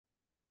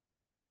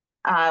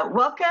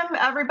Welcome,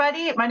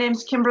 everybody. My name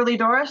is Kimberly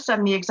Dorris.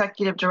 I'm the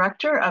Executive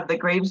Director of the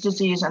Graves'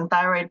 Disease and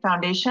Thyroid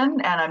Foundation,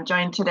 and I'm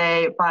joined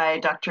today by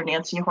Dr.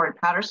 Nancy Hord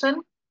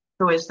Patterson,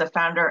 who is the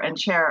founder and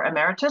chair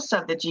emeritus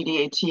of the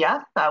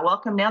GDATF.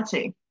 Welcome,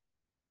 Nancy.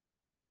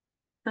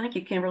 Thank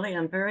you, Kimberly.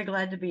 I'm very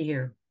glad to be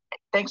here.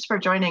 Thanks for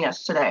joining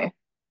us today.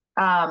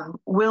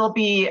 We'll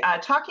be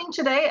talking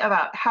today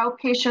about how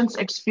patients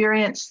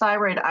experience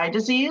thyroid eye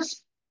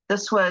disease.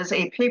 This was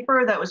a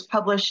paper that was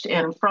published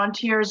in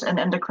Frontiers in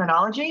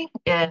Endocrinology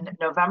in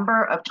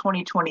November of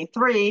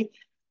 2023.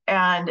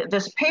 And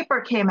this paper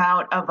came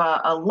out of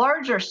a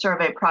larger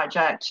survey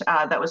project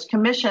that was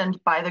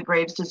commissioned by the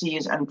Graves'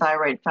 Disease and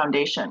Thyroid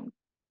Foundation.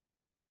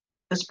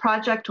 This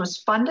project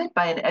was funded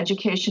by an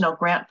educational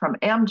grant from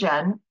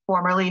Amgen,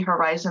 formerly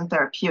Horizon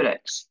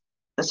Therapeutics.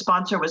 The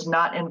sponsor was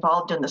not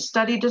involved in the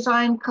study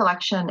design,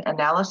 collection,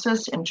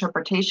 analysis,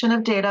 interpretation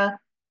of data,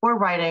 or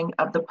writing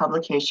of the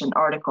publication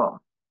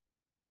article.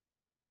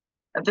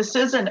 This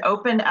is an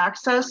open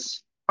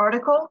access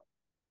article,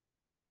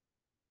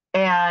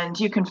 and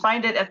you can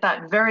find it at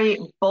that very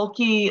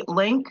bulky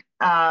link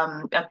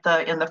in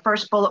the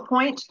first bullet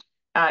point.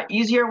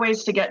 Easier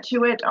ways to get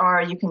to it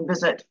are you can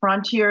visit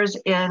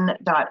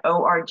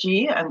frontiersin.org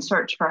and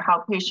search for how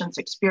patients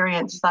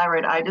experience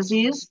thyroid eye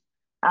disease.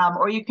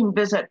 Or you can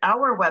visit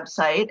our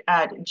website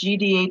at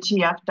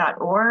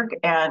gdatf.org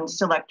and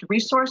select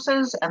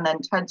resources and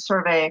then TED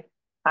Survey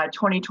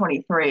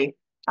 2023.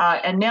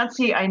 And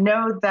Nancy, I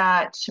know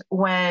that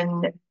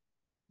when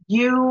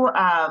you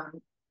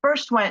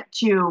first went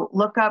to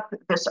look up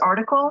this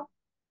article,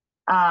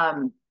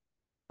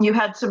 you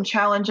had some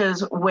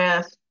challenges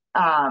with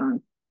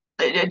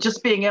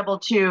just being able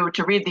to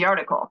read the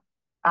article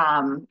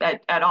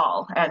at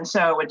all. And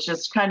so it's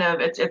just kind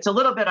of, it's a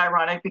little bit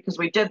ironic because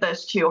we did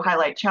this to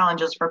highlight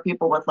challenges for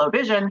people with low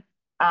vision,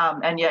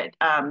 and yet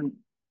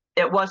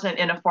it wasn't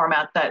in a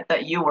format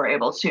that you were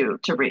able to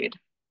read.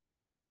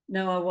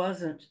 No, I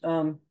wasn't.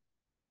 And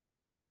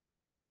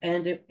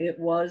it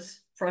was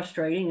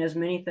frustrating, as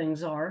many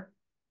things are.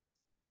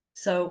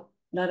 So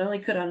not only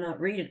could I not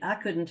read it, I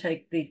couldn't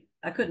take the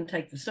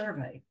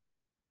survey.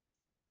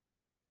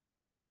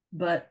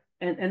 But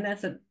and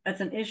that's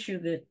an issue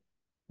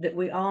that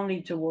we all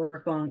need to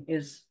work on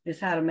is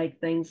how to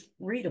make things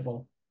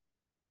readable.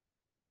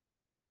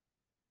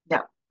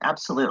 Yeah,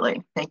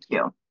 absolutely. Thank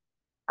you.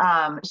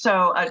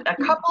 So a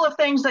couple of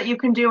things that you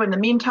can do in the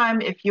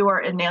meantime, if you are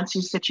in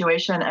Nancy's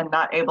situation and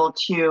not able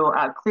to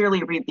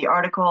clearly read the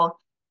article,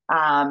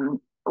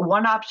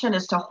 one option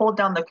is to hold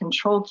down the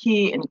control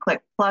key and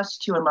click plus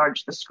to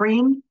enlarge the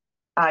screen.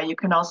 You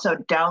can also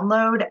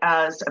download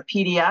as a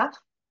PDF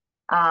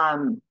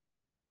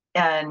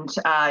and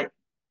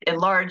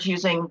enlarge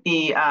using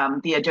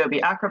the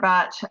Adobe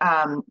Acrobat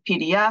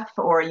PDF,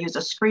 or use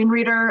a screen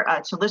reader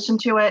to listen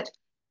to it.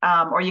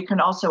 Or you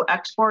can also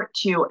export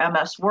to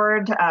MS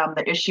Word.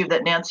 The issue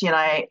that Nancy and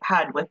I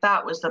had with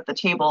that was that the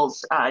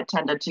tables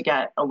tended to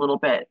get a little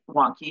bit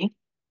wonky.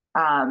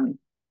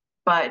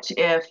 But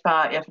if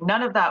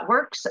none of that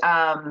works,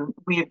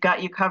 we've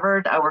got you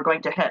covered. We're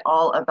going to hit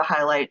all of the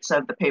highlights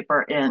of the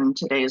paper in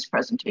today's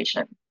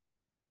presentation.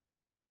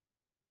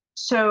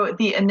 So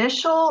the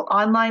initial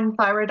online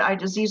thyroid eye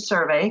disease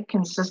survey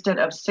consisted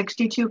of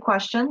 62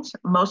 questions,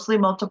 mostly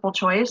multiple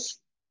choice.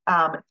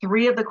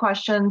 3 of the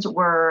questions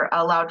were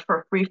allowed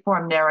for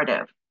free-form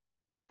narrative.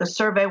 The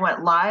survey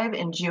went live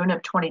in June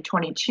of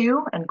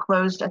 2022 and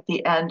closed at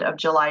the end of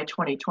July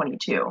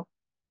 2022.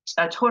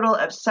 A total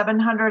of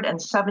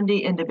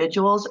 770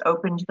 individuals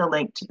opened the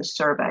link to the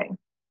survey.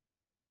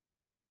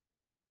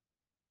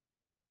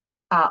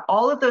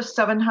 All of those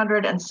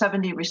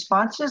 770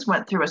 responses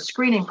went through a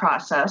screening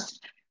process,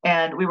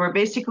 and we were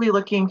basically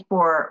looking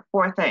for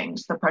 4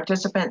 things. The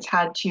participants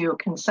had to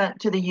consent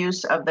to the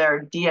use of their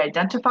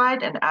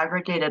de-identified and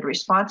aggregated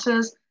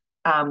responses.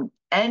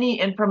 Any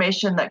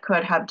information that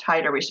could have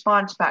tied a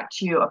response back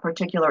to a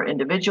particular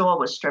individual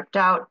was stripped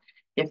out.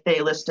 If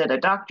they listed a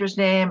doctor's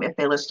name, if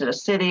they listed a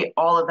city,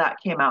 all of that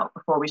came out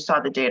before we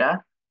saw the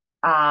data.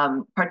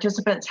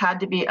 Participants had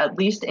to be at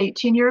least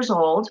 18 years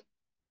old.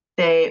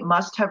 They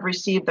must have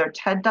received their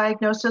TED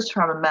diagnosis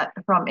from a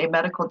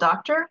medical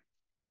doctor,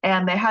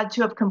 and they had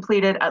to have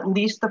completed at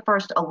least the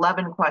first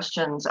 11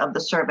 questions of the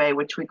survey,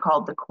 which we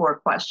called the core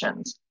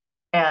questions.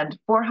 And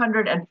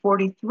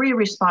 443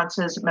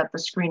 responses met the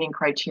screening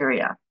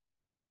criteria.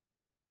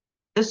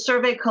 This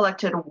survey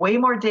collected way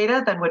more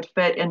data than would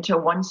fit into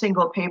one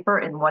single paper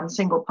in one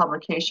single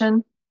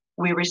publication.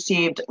 We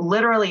received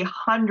literally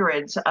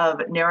hundreds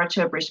of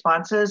narrative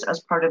responses as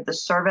part of the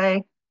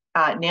survey.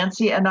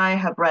 Nancy and I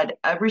have read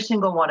every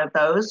single one of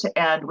those,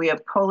 and we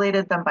have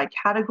collated them by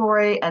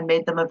category and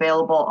made them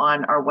available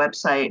on our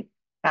website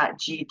at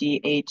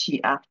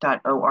gdatf.org.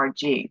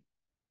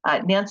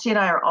 Nancy and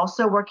I are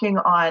also working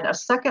on a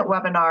second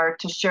webinar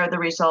to share the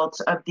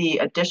results of the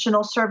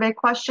additional survey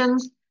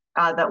questions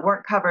that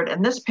weren't covered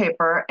in this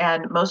paper,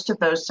 and most of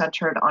those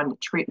centered on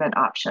treatment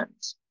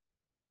options.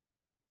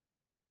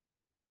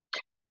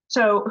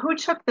 So who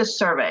took this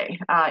survey?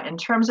 In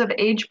terms of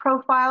age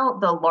profile,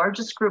 the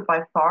largest group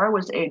by far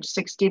was age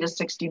 60 to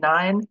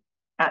 69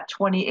 at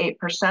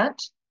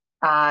 28%.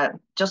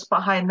 Just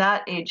behind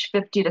that, age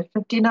 50 to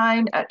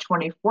 59 at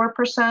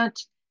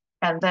 24%.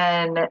 And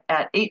then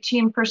at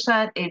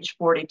 18%, age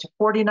 40 to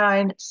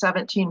 49,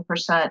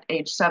 17%,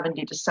 age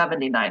 70 to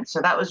 79.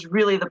 So that was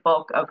really the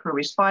bulk of who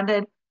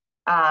responded.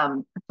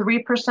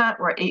 3%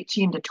 were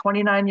 18 to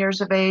 29 years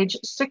of age,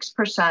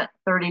 6%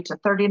 30 to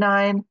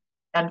 39,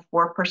 and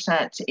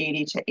 4%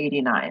 80 to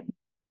 89.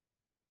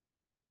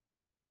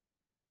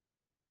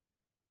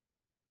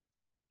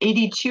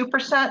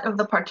 82% of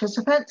the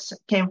participants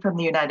came from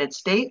the United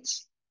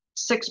States,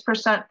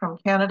 6% from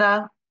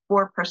Canada,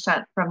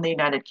 4% from the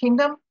United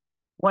Kingdom,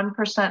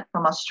 1%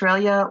 from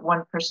Australia,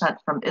 1%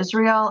 from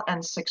Israel,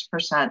 and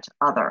 6%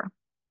 other.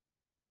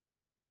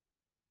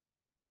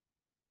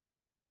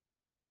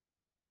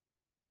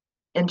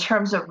 In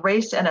terms of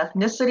race and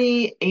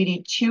ethnicity,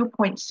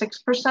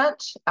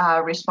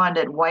 82.6%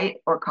 responded white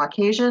or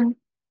Caucasian,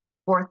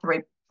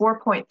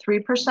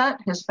 4.3%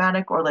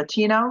 Hispanic or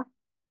Latino,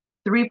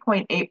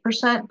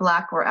 3.8%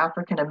 Black or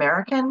African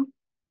American,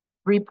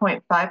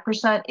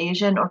 3.5%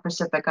 Asian or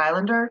Pacific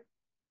Islander,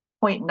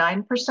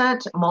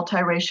 0.9%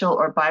 multiracial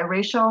or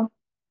biracial,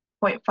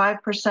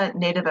 0.5%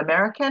 Native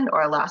American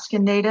or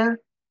Alaskan Native,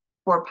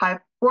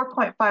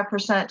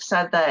 4.5%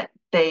 said that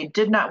they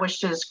did not wish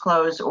to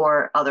disclose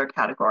or other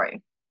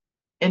category.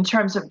 In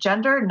terms of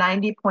gender,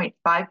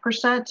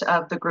 90.5%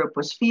 of the group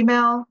was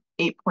female,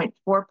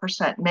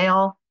 8.4%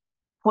 male,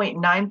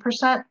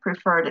 0.9%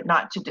 preferred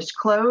not to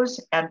disclose,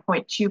 and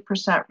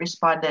 0.2%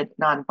 responded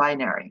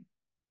non-binary.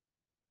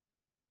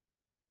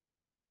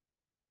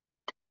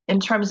 In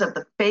terms of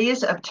the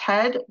phase of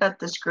TED that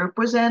this group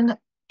was in,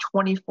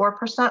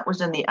 24%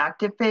 was in the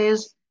active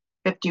phase,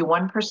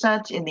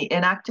 51% in the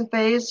inactive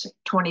phase,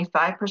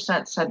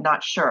 25% said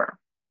not sure.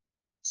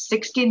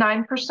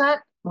 69%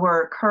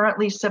 were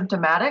currently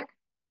symptomatic,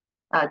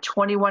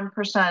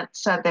 21%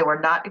 said they were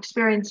not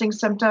experiencing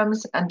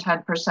symptoms, and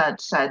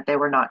 10% said they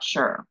were not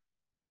sure.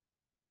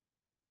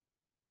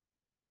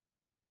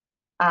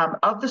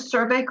 Of the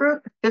survey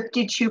group,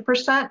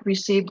 52%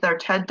 received their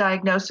TED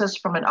diagnosis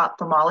from an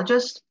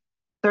ophthalmologist,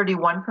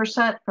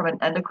 31% from an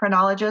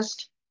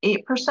endocrinologist,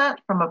 8%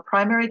 from a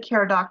primary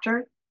care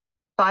doctor,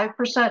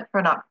 5%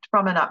 from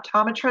an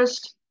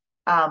optometrist,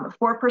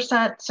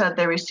 4% said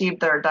they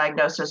received their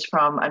diagnosis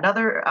from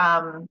another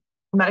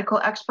medical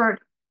expert.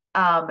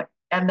 And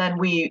then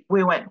we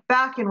went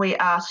back and we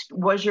asked,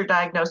 was your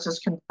diagnosis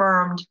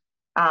confirmed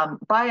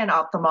by an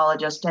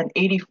ophthalmologist? And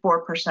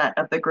 84%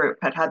 of the group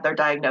had their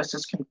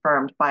diagnosis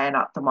confirmed by an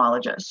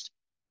ophthalmologist.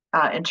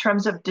 In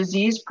terms of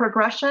disease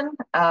progression,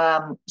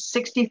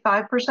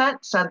 65%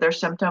 said their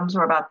symptoms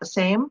were about the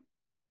same.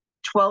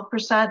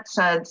 12%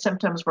 said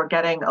symptoms were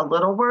getting a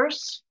little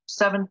worse,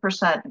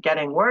 7%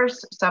 getting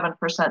worse,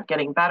 7%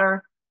 getting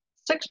better,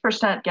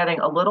 6% getting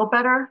a little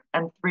better,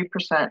 and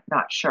 3%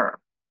 not sure.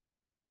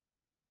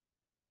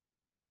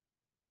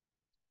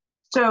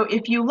 So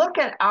if you look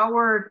at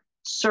our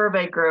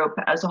survey group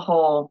as a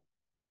whole,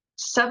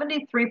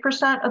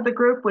 73% of the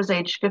group was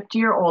age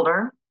 50 or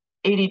older,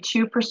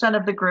 82%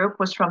 of the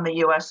group was from the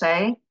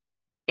USA,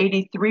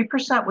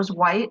 83% was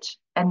white,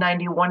 and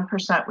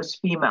 91% was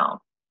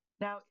female.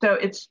 Now, so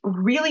it's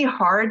really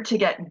hard to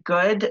get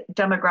good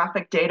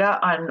demographic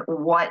data on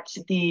what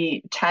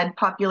the TED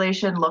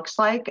population looks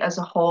like as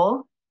a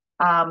whole.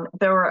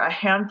 There were a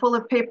handful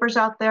of papers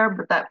out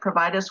there that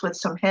provide us with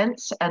some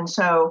hints. And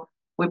so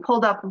we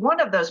pulled up one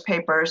of those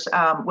papers,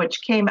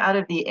 which came out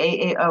of the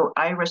A.A.O.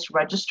 IRIS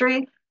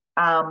registry,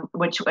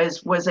 which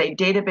was a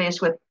database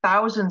with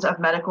thousands of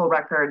medical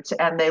records.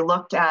 And they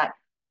looked at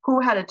who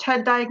had a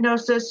TED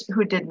diagnosis,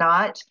 who did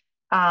not.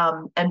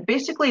 And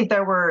basically,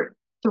 there were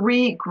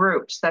 3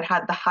 groups that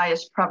had the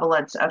highest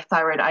prevalence of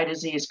thyroid eye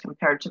disease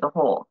compared to the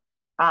whole.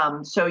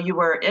 So you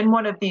were in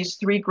one of these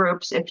 3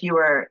 groups if you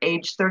were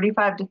age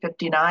 35 to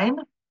 59.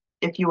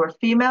 If you were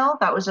female,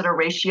 that was at a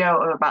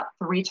ratio of about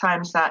 3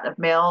 times that of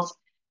males.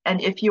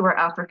 And if you were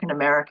African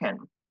American.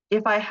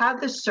 If I had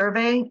this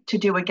survey to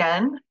do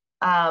again,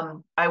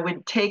 I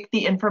would take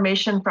the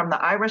information from the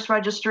IRIS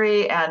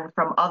registry and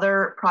from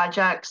other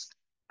projects,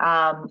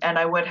 and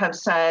I would have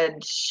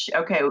said,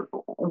 okay,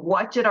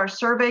 what did our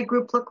survey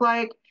group look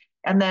like?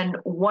 And then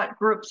what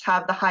groups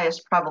have the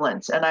highest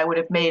prevalence? And I would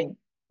have made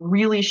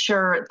really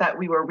sure that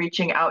we were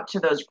reaching out to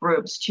those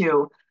groups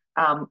to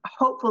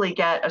hopefully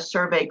get a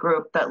survey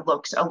group that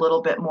looks a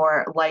little bit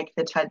more like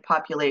the TED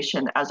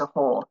population as a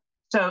whole.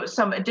 So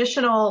some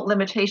additional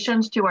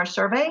limitations to our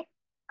survey.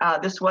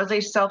 This was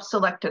a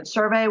self-selected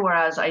survey,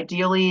 whereas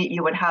ideally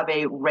you would have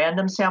a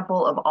random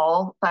sample of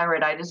all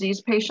thyroid eye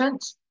disease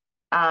patients.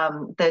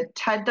 The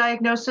TED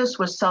diagnosis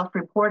was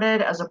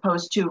self-reported as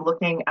opposed to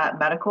looking at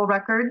medical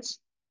records.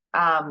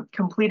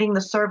 Completing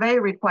the survey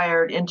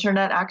required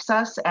internet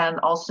access and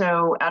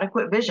also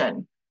adequate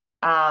vision,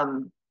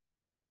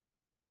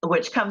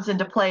 which comes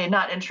into play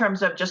not in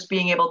terms of just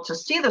being able to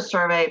see the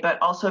survey, but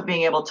also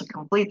being able to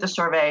complete the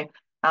survey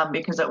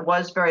because it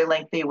was very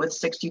lengthy with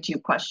 62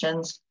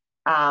 questions.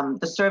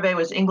 The survey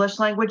was English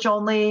language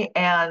only,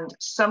 and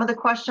some of the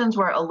questions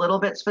were a little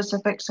bit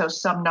specific, so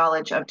some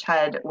knowledge of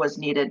TED was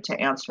needed to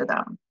answer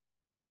them.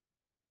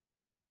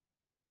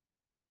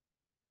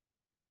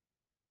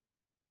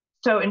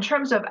 So in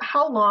terms of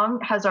how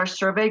long has our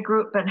survey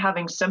group been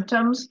having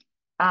symptoms,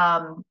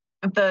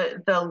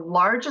 the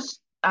largest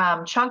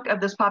chunk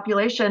of this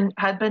population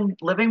had been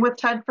living with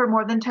TED for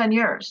more than 10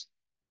 years.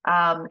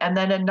 And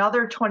then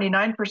another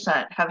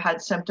 29% have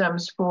had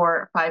symptoms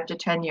for 5 to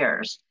 10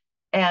 years.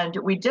 And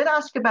we did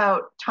ask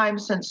about time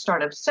since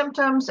start of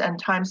symptoms and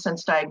time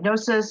since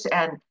diagnosis.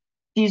 And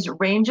these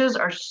ranges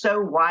are so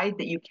wide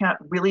that you can't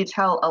really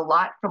tell a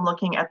lot from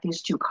looking at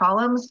these two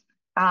columns.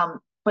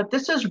 But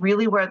this is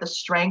really where the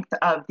strength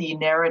of the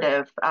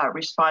narrative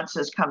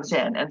responses comes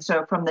in. And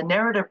so from the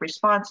narrative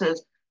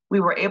responses, we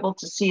were able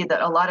to see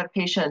that a lot of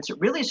patients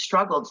really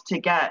struggled to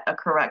get a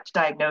correct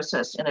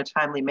diagnosis in a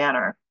timely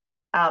manner.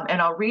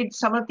 And I'll read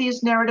some of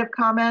these narrative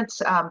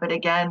comments, but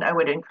again, I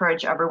would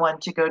encourage everyone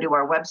to go to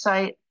our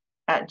website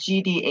at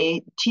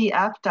GDATF.org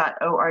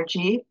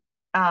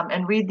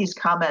and read these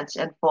comments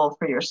in full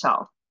for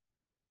yourself.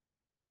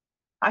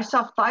 I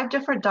saw 5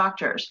 different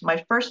doctors.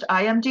 My first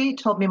IMD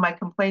told me my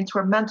complaints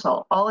were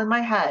mental, all in my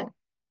head.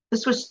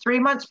 This was 3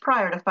 months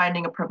prior to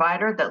finding a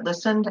provider that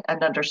listened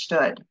and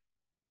understood.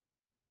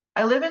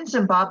 I live in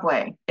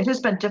Zimbabwe. It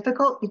has been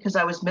difficult because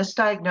I was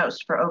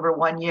misdiagnosed for over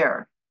 1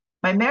 year.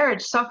 My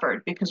marriage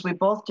suffered because we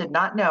both did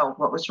not know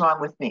what was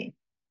wrong with me.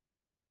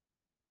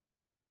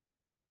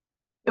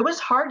 It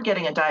was hard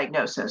getting a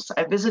diagnosis.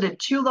 I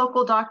visited 2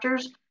 local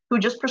doctors who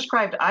just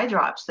prescribed eye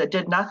drops that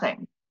did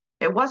nothing.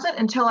 It wasn't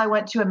until I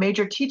went to a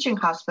major teaching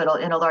hospital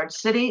in a large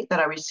city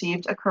that I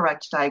received a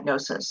correct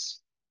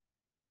diagnosis.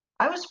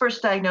 I was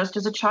first diagnosed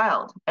as a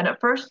child, and at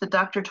first the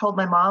doctor told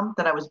my mom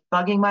that I was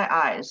bugging my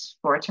eyes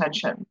for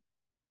attention.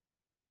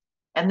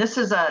 And this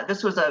was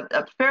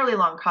a fairly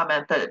long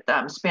comment that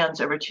spans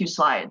over 2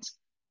 slides.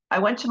 I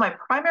went to my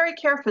primary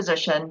care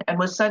physician and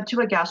was sent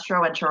to a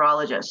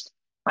gastroenterologist.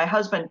 My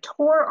husband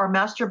tore our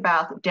master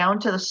bath down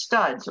to the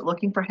studs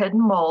looking for hidden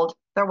mold.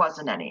 There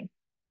wasn't any.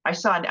 I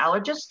saw an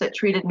allergist that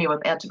treated me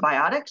with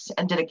antibiotics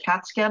and did a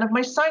CAT scan of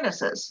my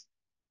sinuses.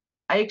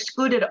 I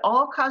excluded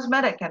all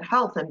cosmetic and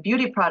health and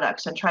beauty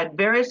products and tried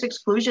various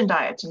exclusion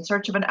diets in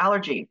search of an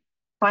allergy.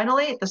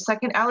 Finally, the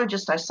second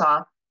allergist I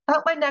saw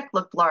thought my neck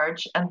looked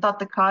large and thought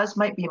the cause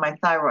might be my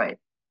thyroid.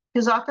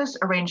 His office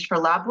arranged for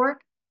lab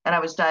work, and I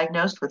was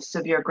diagnosed with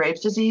severe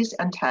Graves' disease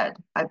and TED.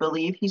 I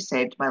believe he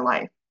saved my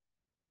life.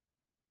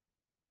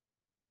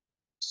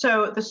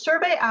 So the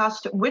survey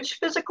asked which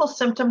physical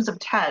symptoms of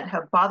TED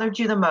have bothered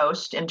you the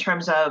most in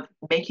terms of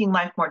making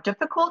life more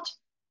difficult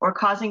or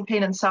causing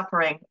pain and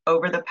suffering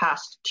over the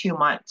past 2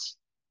 months.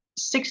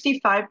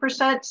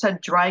 65%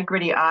 said dry,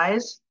 gritty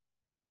eyes,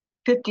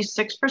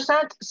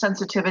 56%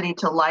 sensitivity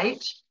to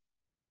light,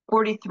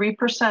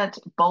 43%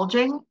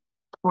 bulging,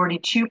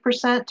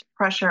 42%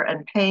 pressure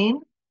and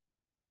pain,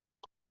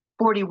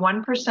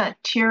 41%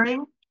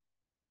 tearing,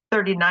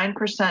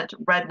 39%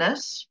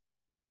 redness,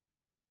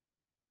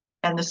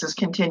 and this is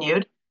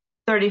continued,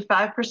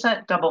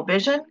 35% double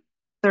vision,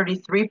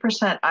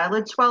 33%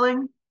 eyelid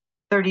swelling,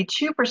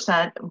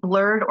 32%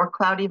 blurred or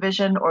cloudy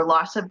vision or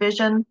loss of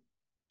vision,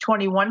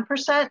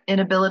 21%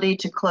 inability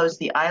to close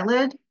the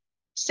eyelid,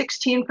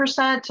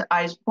 16%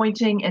 eyes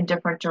pointing in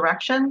different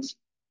directions,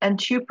 and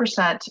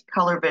 2%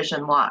 color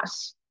vision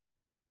loss.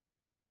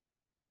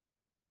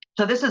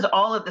 So this is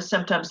all of the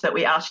symptoms that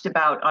we asked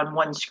about on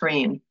one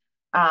screen.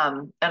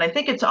 And I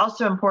think it's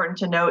also important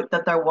to note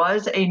that there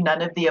was a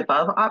none of the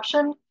above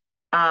option.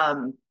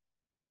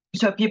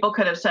 So people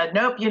could have said,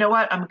 nope, you know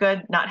what, I'm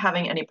good, not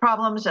having any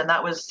problems. And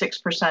that was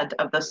 6%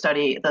 of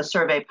the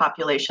survey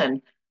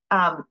population.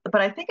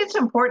 But I think it's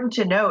important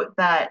to note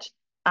that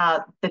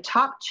the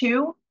top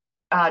 2,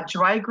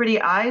 dry,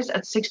 gritty eyes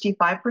at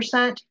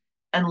 65%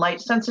 and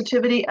light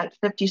sensitivity at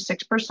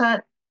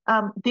 56%,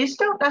 these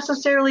don't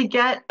necessarily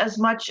get as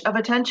much of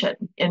attention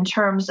in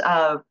terms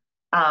of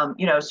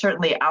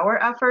certainly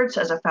our efforts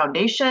as a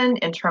foundation,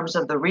 in terms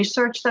of the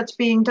research that's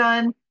being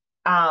done.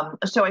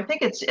 So I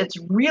think it's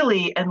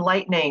really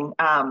enlightening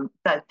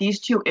that these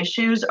 2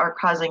 issues are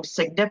causing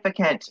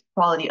significant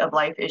quality of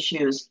life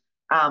issues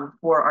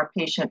for our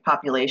patient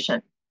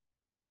population.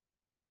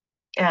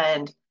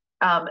 And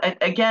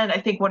again, I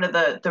think one of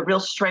the real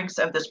strengths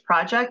of this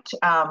project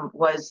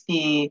was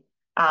the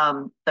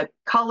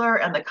color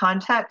and the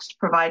context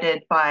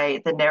provided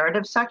by the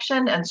narrative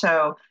section. And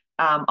so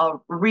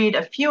I'll read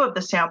a few of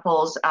the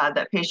samples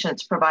that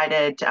patients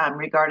provided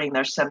regarding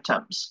their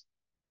symptoms.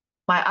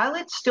 My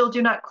eyelids still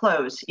do not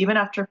close, even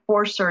after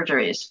 4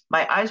 surgeries.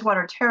 My eyes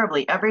water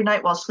terribly every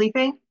night while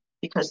sleeping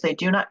because they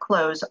do not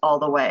close all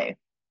the way.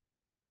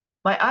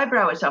 My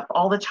eyebrow is up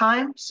all the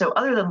time, so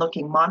other than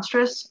looking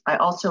monstrous, I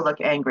also look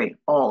angry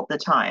all the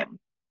time.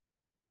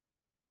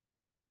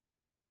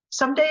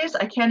 Some days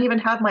I can't even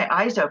have my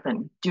eyes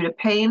open due to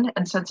pain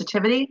and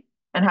sensitivity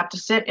and have to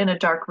sit in a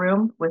dark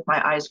room with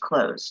my eyes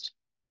closed.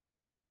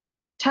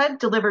 TED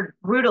delivered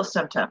brutal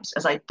symptoms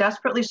as I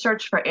desperately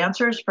searched for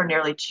answers for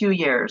nearly 2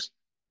 years.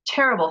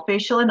 Terrible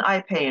facial and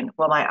eye pain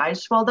while my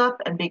eyes swelled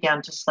up and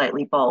began to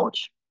slightly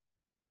bulge.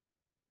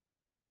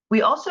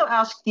 We also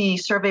asked the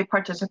survey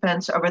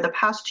participants over the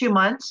past 2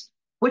 months,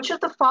 which of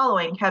the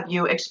following have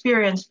you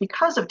experienced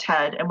because of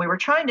TED? And we were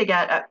trying to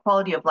get at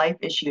quality of life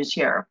issues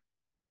here.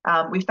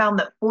 We found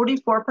that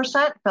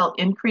 44% felt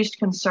increased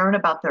concern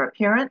about their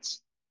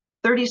appearance,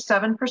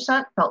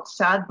 37% felt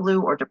sad,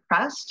 blue, or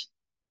depressed,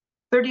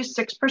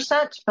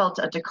 36% felt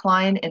a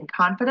decline in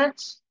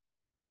confidence,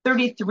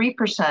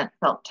 33%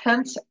 felt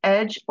tense,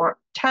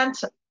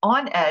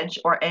 on edge,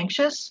 or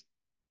anxious,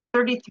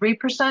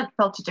 33%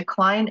 felt a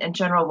decline in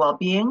general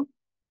well-being,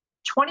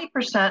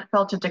 20%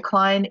 felt a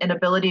decline in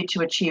ability to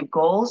achieve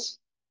goals,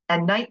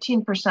 and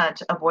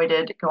 19%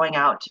 avoided going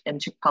out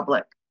into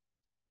public.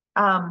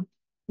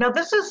 Now,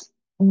 this is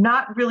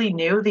not really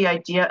new, the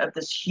idea of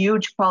this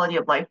huge quality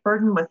of life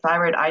burden with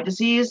thyroid eye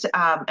disease.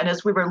 And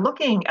as we were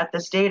looking at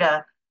this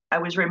data, I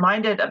was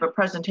reminded of a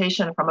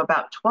presentation from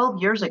about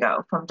 12 years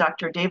ago from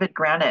Dr. David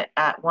Granet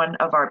at one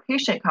of our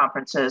patient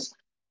conferences.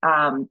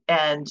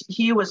 And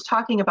he was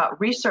talking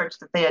about research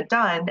that they had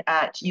done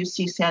at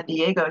UC San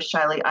Diego's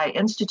Shiley Eye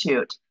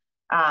Institute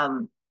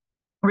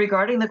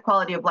regarding the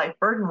quality of life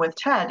burden with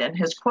TED. And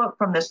his quote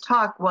from this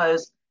talk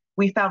was,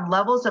 "We found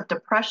levels of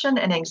depression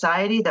and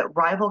anxiety that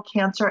rival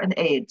cancer and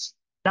AIDS.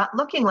 Not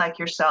looking like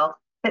yourself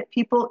hit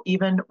people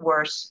even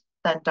worse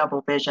than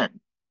double vision."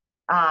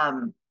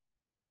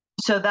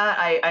 So that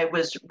I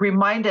was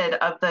reminded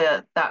of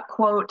that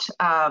quote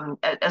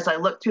as I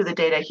looked through the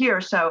data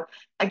here. So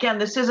again,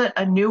 this isn't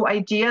a new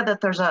idea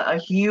that there's a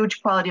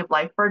huge quality of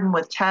life burden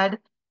with TED.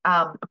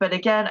 But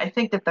again, I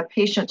think that the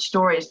patient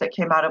stories that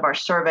came out of our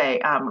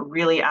survey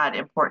really add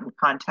important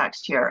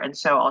context here. And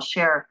so I'll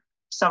share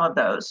some of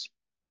those.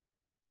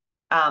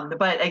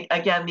 But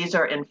again, these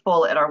are in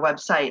full at our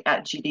website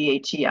at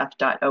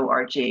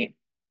gdatf.org.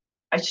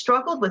 I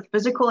struggled with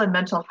physical and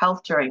mental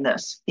health during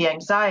this. The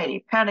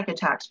anxiety, panic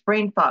attacks,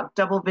 brain fog,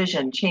 double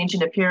vision, change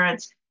in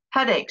appearance,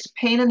 headaches,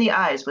 pain in the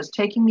eyes was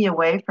taking me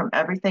away from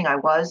everything I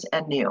was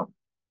and knew.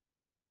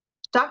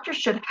 Doctors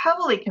should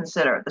heavily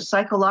consider the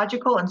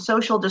psychological and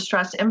social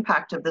distress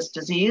impact of this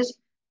disease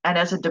and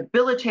as a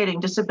debilitating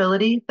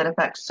disability that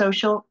affects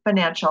social,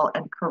 financial,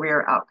 and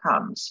career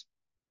outcomes.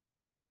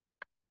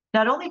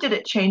 Not only did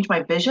it change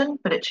my vision,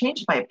 but it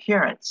changed my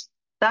appearance.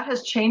 That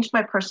has changed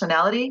my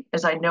personality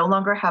as I no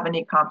longer have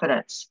any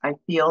confidence. I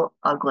feel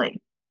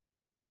ugly.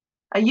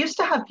 I used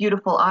to have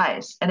beautiful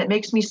eyes, and it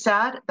makes me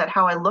sad that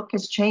how I look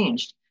has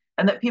changed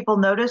and that people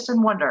notice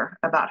and wonder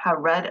about how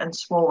red and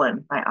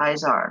swollen my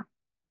eyes are.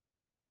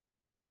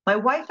 My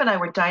wife and I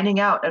were dining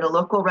out at a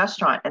local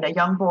restaurant, and a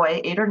young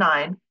boy, 8 or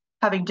 9,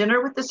 having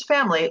dinner with his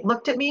family,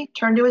 looked at me,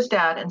 turned to his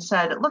dad, and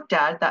said, "Look,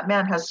 Dad, that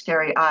man has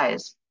scary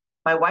eyes."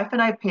 My wife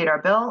and I paid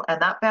our bill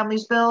and that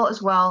family's bill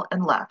as well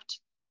and left.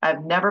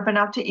 I've never been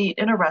out to eat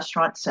in a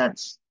restaurant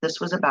since.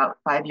 This was about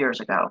 5 years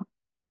ago.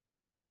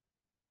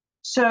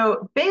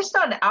 So based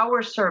on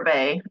our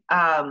survey,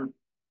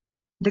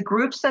 the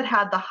groups that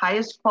had the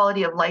highest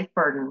quality of life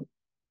burden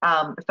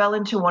fell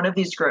into one of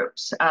these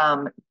groups: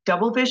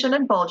 double vision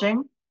and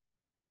bulging,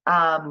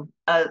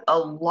 a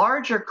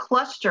larger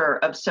cluster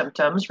of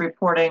symptoms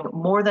reporting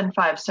more than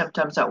 5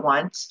 symptoms at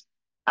once.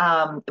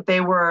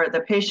 They were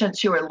the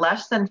patients who are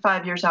less than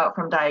 5 years out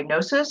from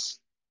diagnosis,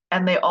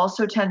 and they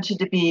also tended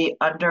to be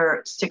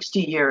under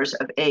 60 years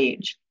of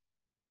age.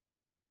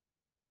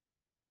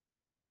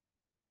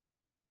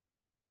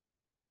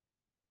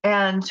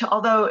 And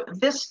although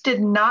this did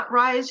not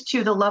rise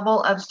to the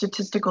level of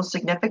statistical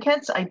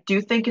significance, I do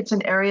think it's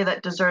an area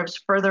that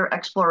deserves further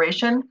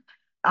exploration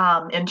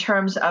in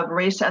terms of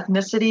race,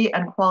 ethnicity,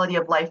 and quality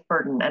of life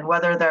burden, and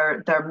whether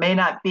there may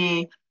not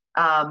be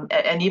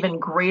an even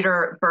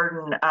greater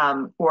burden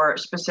for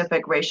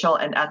specific racial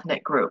and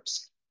ethnic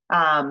groups.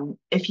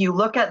 If you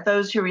look at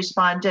those who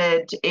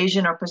responded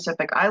Asian or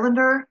Pacific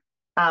Islander,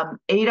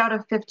 8 out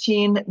of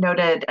 15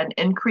 noted an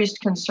increased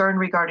concern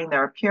regarding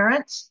their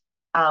appearance,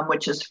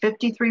 which is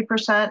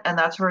 53%, and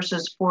that's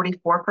versus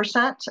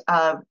 44%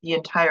 of the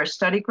entire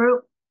study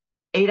group.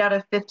 8 out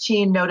of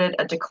 15 noted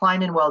a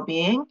decline in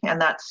well-being, and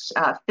that's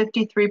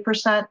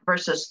 53%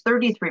 versus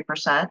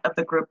 33% of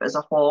the group as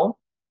a whole.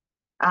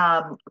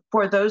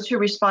 For those who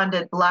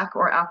responded Black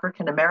or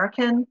African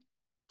American,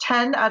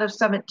 10 out of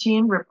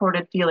 17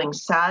 reported feeling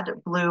sad,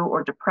 blue,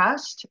 or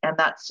depressed, and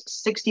that's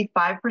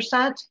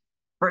 65%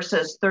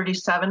 versus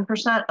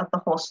 37% of the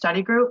whole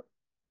study group.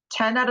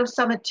 10 out of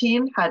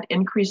 17 had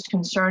increased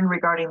concern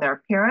regarding their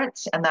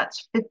appearance, and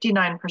that's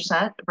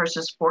 59%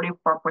 versus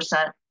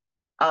 44%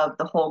 of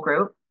the whole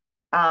group.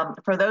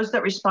 For those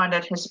that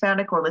responded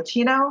Hispanic or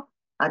Latino,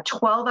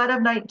 12 out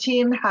of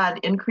 19 had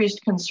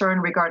increased concern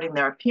regarding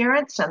their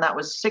appearance, and that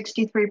was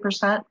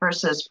 63%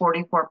 versus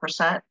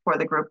 44% for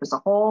the group as a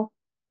whole.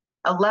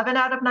 11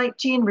 out of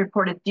 19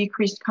 reported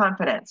decreased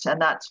confidence, and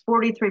that's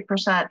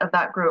 43% of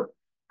that group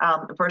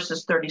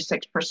versus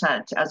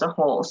 36% as a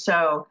whole.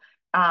 So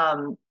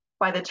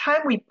by the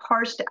time we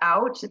parsed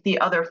out the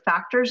other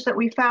factors that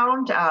we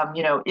found,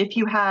 if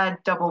you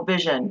had double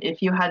vision,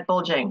 if you had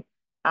bulging,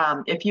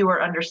 If you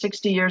were under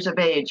 60 years of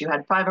age, you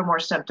had 5 or more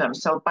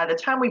symptoms. So by the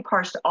time we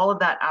parsed all of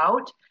that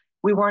out,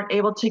 we weren't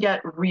able to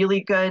get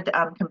really good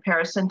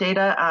comparison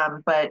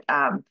data. But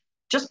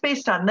just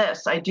based on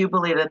this, I do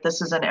believe that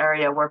this is an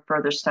area where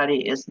further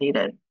study is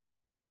needed.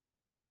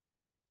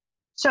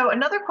 So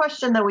another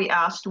question that we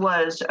asked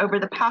was, over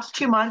the past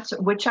 2 months,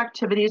 which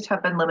activities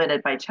have been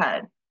limited by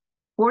TED?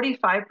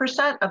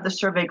 45% of the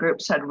survey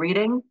group said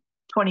reading,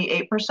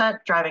 28%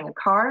 driving a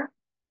car,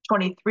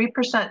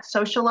 23%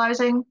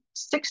 socializing,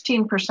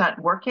 16%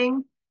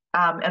 working,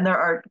 and there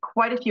are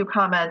quite a few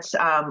comments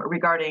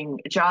regarding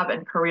job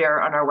and career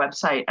on our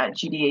website at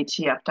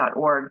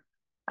gdatf.org.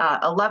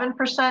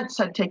 11%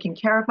 said taking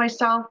care of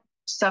myself,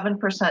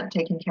 7%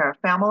 taking care of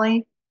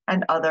family,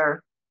 and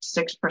other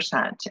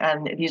 6%.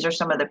 And these are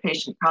some of the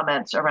patient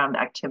comments around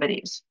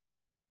activities.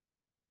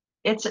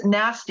 It's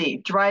nasty,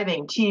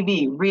 driving,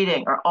 TV,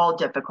 reading are all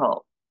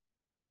difficult.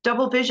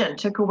 Double vision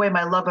took away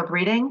my love of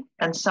reading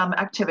and some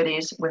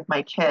activities with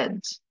my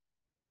kids.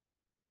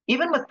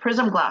 Even with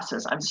prism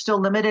glasses, I'm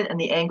still limited in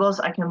the angles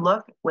I can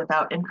look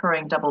without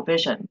incurring double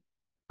vision.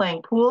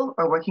 Playing pool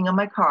or working on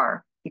my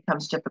car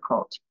becomes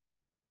difficult.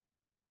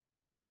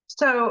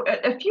 So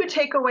a few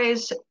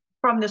takeaways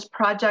from this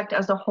project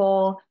as a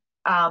whole,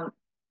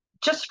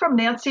 just from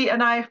Nancy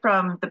and I,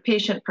 from the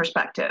patient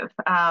perspective.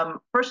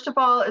 First of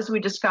all, as we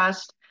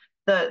discussed,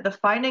 the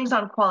findings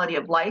on quality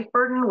of life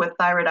burden with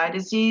thyroid eye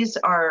disease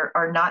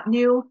are not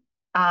new,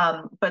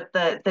 but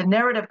the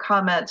narrative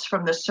comments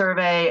from the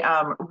survey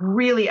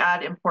really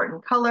add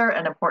important color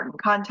and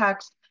important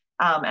context.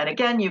 And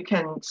again, you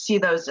can see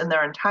those in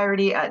their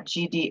entirety at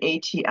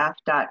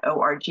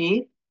gdatf.org.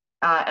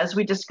 As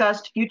we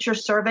discussed, future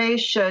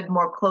surveys should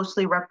more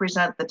closely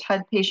represent the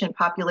TED patient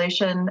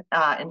population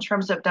in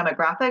terms of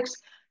demographics,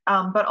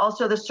 but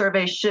also the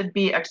survey should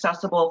be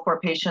accessible for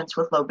patients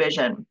with low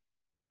vision.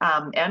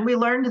 And we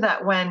learned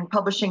that when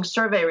publishing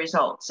survey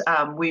results,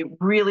 we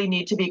really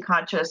need to be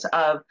conscious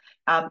of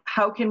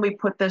how can we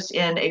put this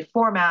in a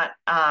format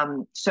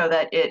so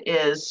that it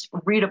is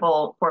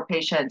readable for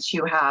patients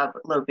who have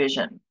low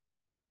vision.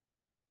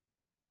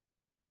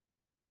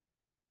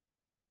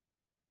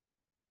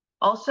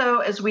 Also,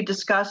 as we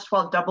discussed,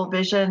 while double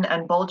vision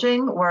and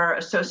bulging were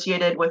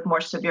associated with more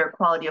severe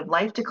quality of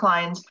life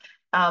declines,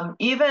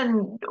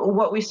 even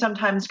what we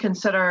sometimes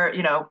consider,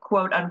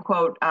 quote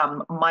unquote,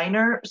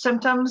 minor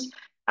symptoms,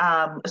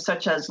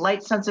 such as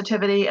light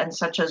sensitivity and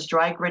such as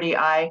dry, gritty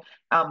eye,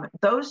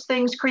 those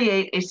things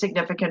create a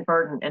significant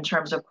burden in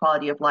terms of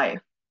quality of life.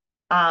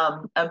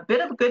 A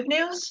bit of good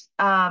news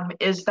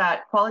is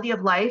that quality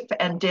of life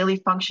and daily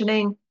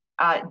functioning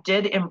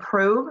did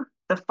improve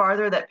the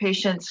farther that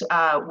patients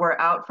were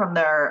out from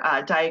their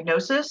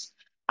diagnosis.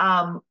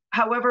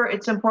 However,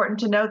 it's important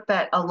to note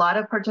that a lot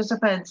of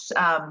participants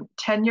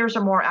 10 years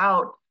or more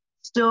out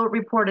still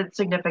reported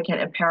significant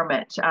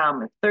impairment.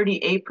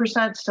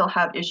 38% still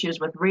have issues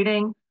with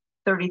reading.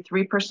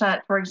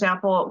 33%, for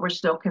example, were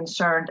still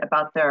concerned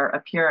about their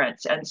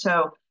appearance. And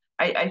so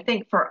I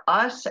think for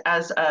us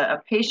as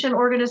a patient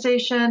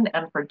organization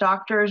and for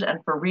doctors and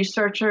for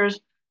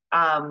researchers,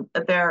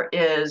 there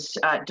is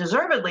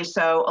deservedly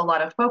so a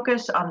lot of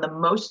focus on the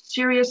most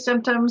serious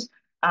symptoms,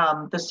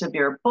 the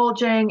severe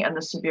bulging and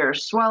the severe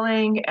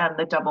swelling and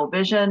the double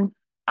vision.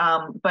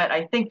 But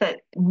I think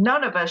that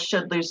none of us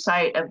should lose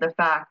sight of the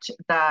fact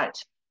that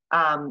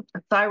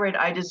thyroid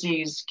eye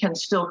disease can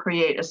still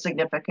create a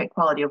significant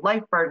quality of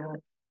life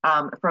burden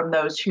from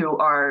those who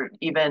are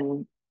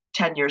even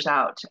 10 years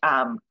out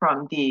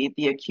from the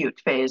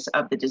acute phase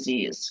of the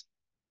disease.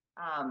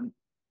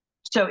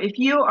 So if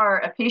you are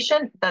a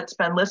patient that's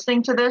been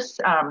listening to this,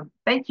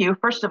 thank you,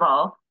 first of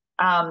all.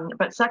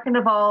 But second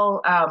of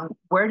all,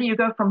 where do you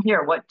go from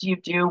here? What do you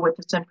do with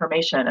this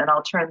information? And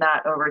I'll turn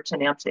that over to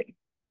Nancy.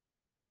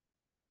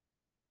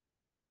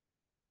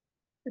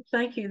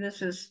 Thank you.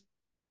 This is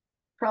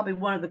probably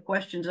one of the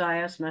questions I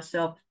asked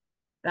myself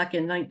back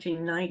in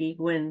 1990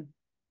 when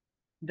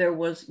there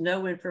was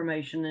no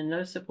information and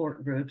no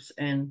support groups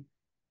and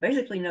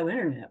basically no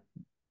internet.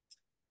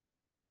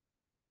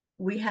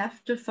 We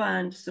have to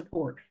find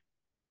support.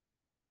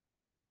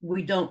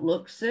 We don't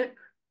look sick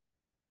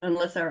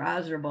unless our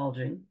eyes are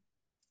bulging.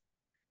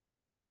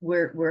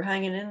 We're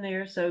hanging in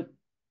there, so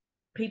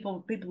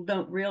people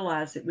don't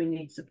realize that we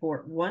need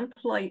support. One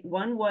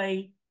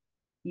way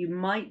you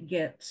might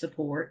get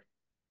support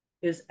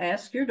is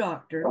ask your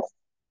doctor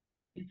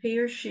if he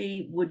or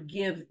she would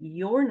give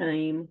your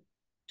name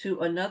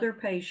to another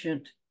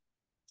patient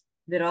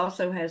that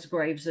also has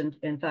Graves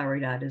and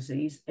thyroid eye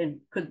disease, and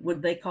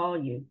would they call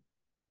you?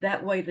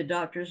 That way the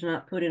doctor's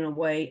not put in a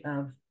way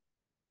of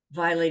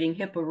violating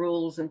HIPAA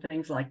rules and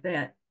things like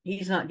that.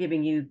 He's not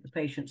giving you the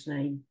patient's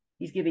name.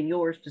 He's giving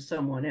yours to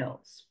someone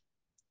else.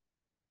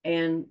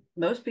 And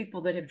most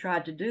people that have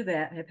tried to do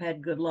that have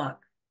had good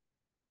luck.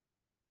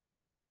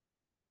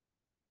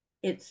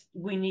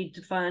 We need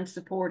to find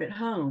support at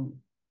home.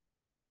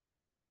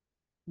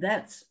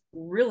 That's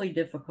really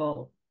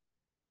difficult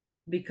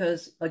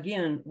because,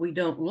 again, we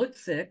don't look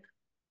sick.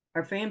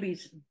 Our family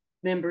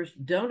members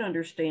don't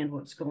understand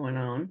what's going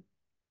on.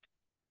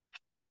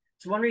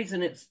 It's one reason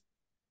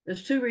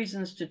there's two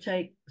reasons to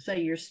take, say,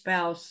 your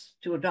spouse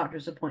to a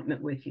doctor's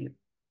appointment with you.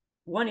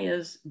 One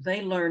is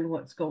they learn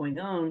what's going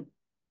on,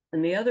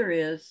 and the other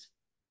is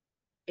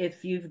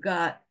if you've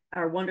got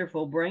our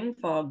wonderful brain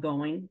fog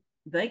going,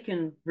 they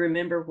can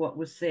remember what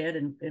was said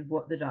and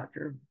what the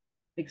doctor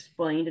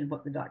explained and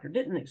what the doctor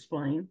didn't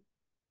explain.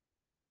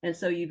 And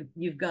so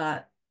you've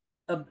got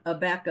a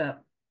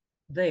backup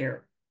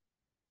there.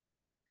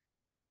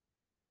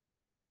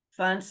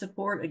 Find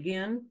support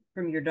again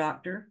from your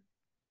doctor.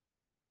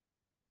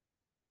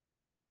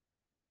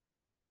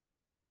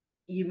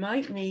 You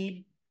might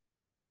need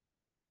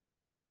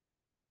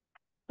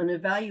an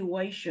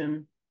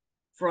evaluation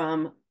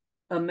from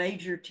a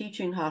major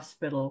teaching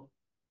hospital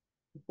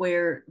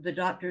where the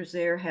doctors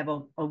there have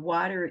a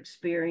wider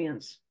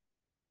experience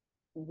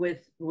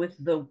with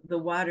the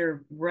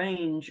wider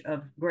range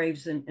of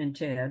Graves and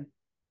TED,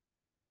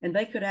 and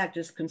they could act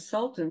as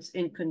consultants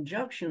in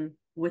conjunction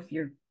with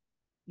your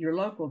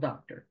local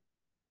doctor.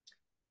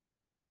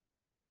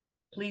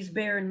 Please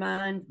bear in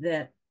mind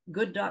that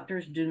good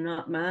doctors do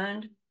not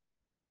mind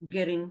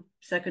getting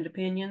second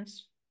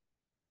opinions.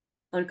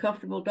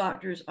 Uncomfortable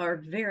doctors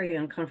are very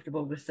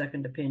uncomfortable with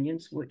second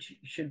opinions, which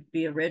should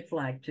be a red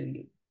flag to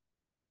you.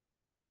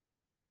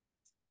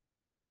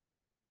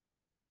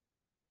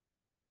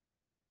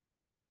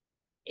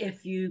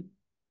 If you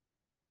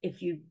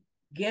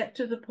get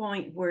to the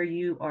point where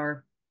you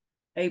are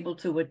able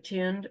to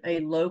attend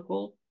a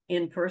local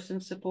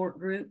in-person support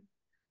group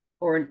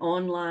or an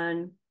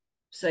online,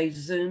 say,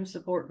 Zoom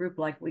support group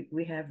like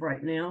we have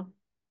right now,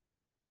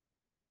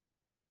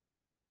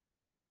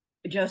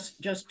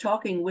 just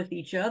talking with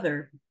each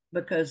other,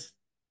 because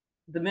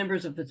the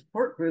members of the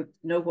support group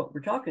know what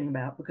we're talking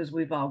about because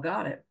we've all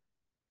got it.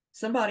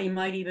 Somebody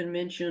might even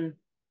mention,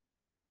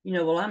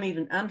 well,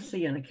 I'm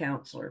seeing a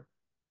counselor.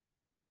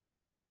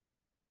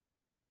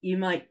 You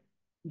might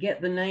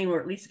get the name, or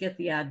at least get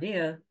the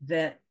idea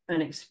that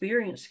an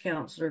experienced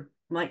counselor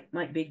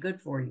might be good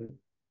for you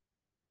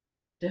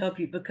to help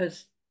you,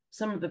 because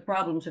some of the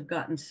problems have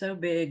gotten so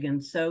big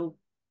and so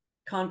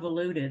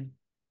convoluted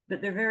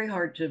that they're very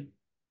hard to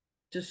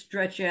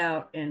stretch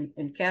out and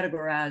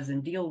categorize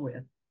and deal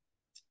with.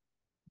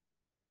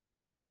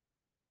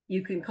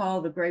 You can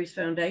call the Graves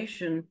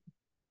Foundation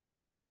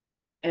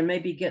and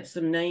maybe get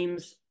some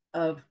names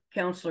of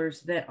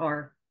counselors that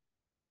are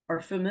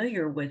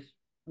familiar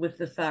with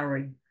the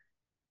thyroid.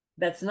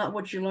 That's not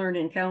what you learn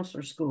in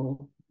counselor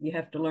school. You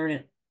have to learn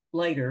it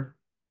later,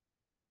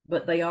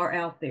 but they are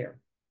out there.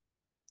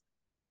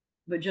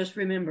 But just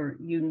remember,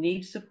 you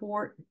need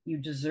support, you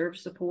deserve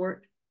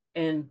support,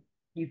 and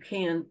you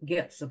can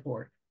get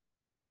support.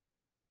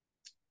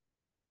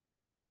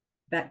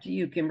 Back to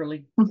you,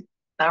 Kimberly.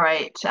 All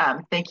right.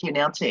 Thank you,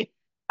 Nancy.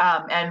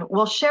 And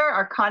we'll share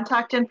our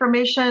contact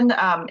information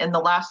in the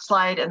last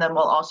slide, and then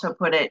we'll also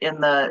put it in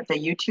the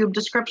YouTube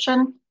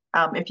description.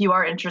 If you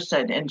are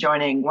interested in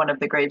joining one of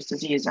the Graves'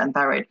 Disease and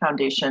Thyroid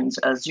Foundation's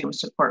Zoom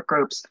support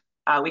groups,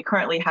 we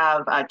currently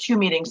have 2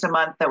 meetings a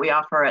month that we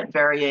offer at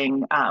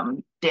varying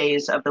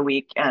days of the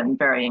week and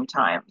varying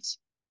times.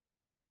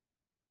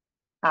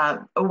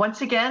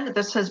 Once again,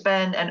 this has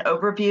been an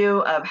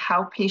overview of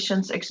how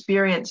patients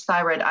experience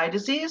thyroid eye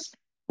disease,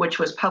 which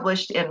was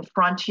published in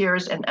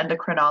Frontiers in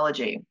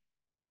Endocrinology.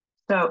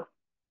 So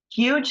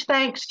huge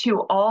thanks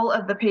to all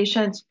of the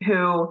patients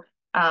who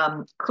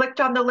clicked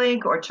on the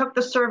link or took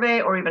the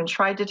survey or even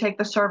tried to take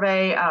the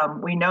survey.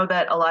 We know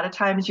that a lot of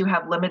times you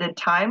have limited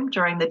time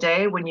during the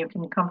day when you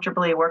can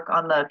comfortably work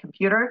on the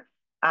computer.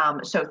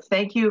 So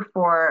thank you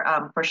for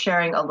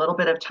sharing a little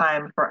bit of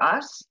time for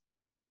us.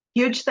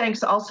 Huge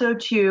thanks also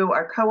to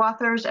our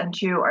co-authors and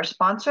to our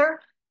sponsor.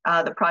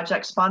 The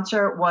project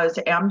sponsor was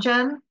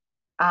Amgen.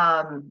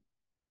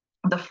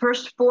 The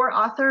first 4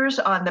 authors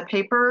on the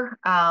paper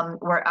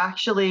were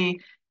actually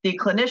the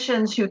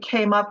clinicians who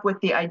came up with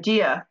the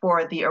idea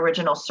for the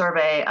original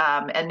survey.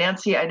 And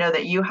Nancy, I know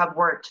that you have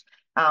worked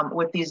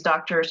with these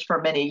doctors for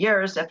many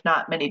years, if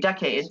not many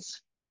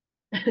decades.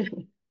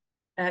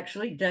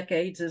 Actually,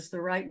 decades is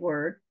the right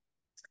word.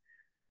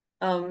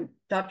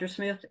 Dr.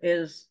 Smith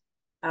is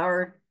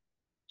our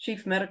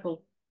chief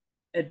medical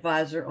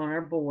advisor on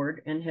our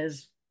board and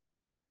has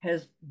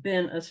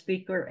been a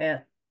speaker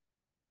at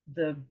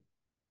the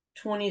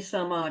 20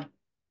 some odd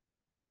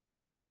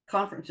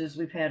conferences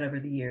we've had over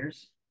the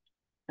years.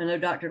 I know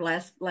Dr.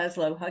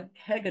 Laszlo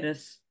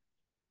Hegedüs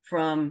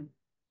from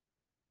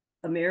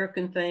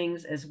American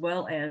Things, as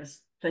well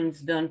as things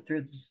done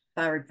through the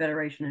Thyroid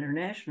Federation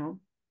International.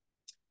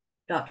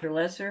 Dr.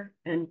 Lesser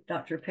and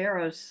Dr.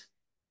 Perros,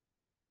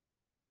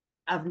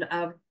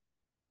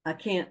 I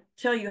can't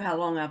tell you how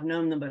long I've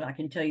known them, but I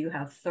can tell you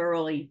how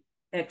thoroughly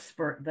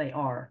expert they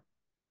are.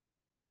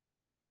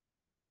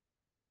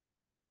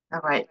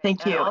 All right,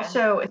 thank you.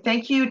 Also,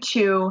 thank you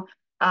to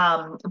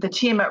the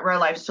team at Rare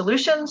Life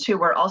Solutions, who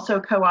were also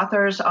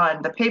co-authors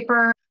on the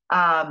paper.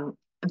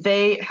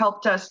 They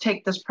helped us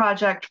take this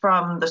project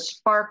from the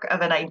spark of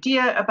an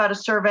idea about a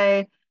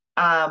survey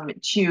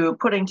to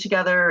putting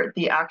together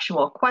the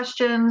actual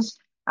questions,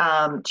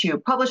 to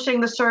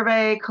publishing the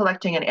survey,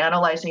 collecting and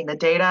analyzing the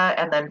data,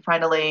 and then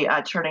finally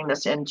turning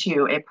this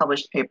into a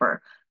published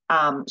paper.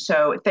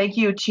 So thank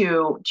you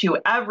to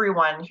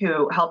everyone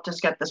who helped us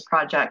get this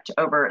project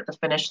over the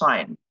finish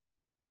line.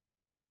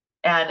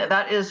 And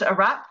that is a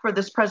wrap for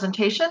this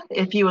presentation.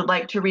 If you would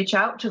like to reach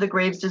out to the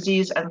Graves'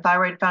 Disease and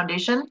Thyroid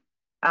Foundation,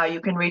 you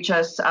can reach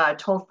us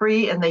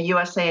toll-free in the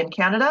USA and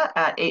Canada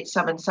at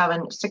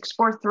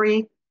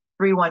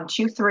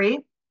 877-643-3123.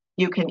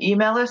 You can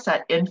email us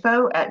at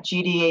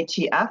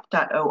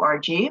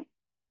info@gdatf.org,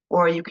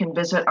 or you can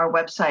visit our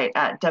website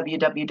at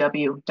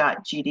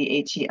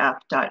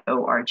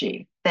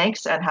www.gdatf.org.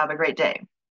 Thanks and have a great day.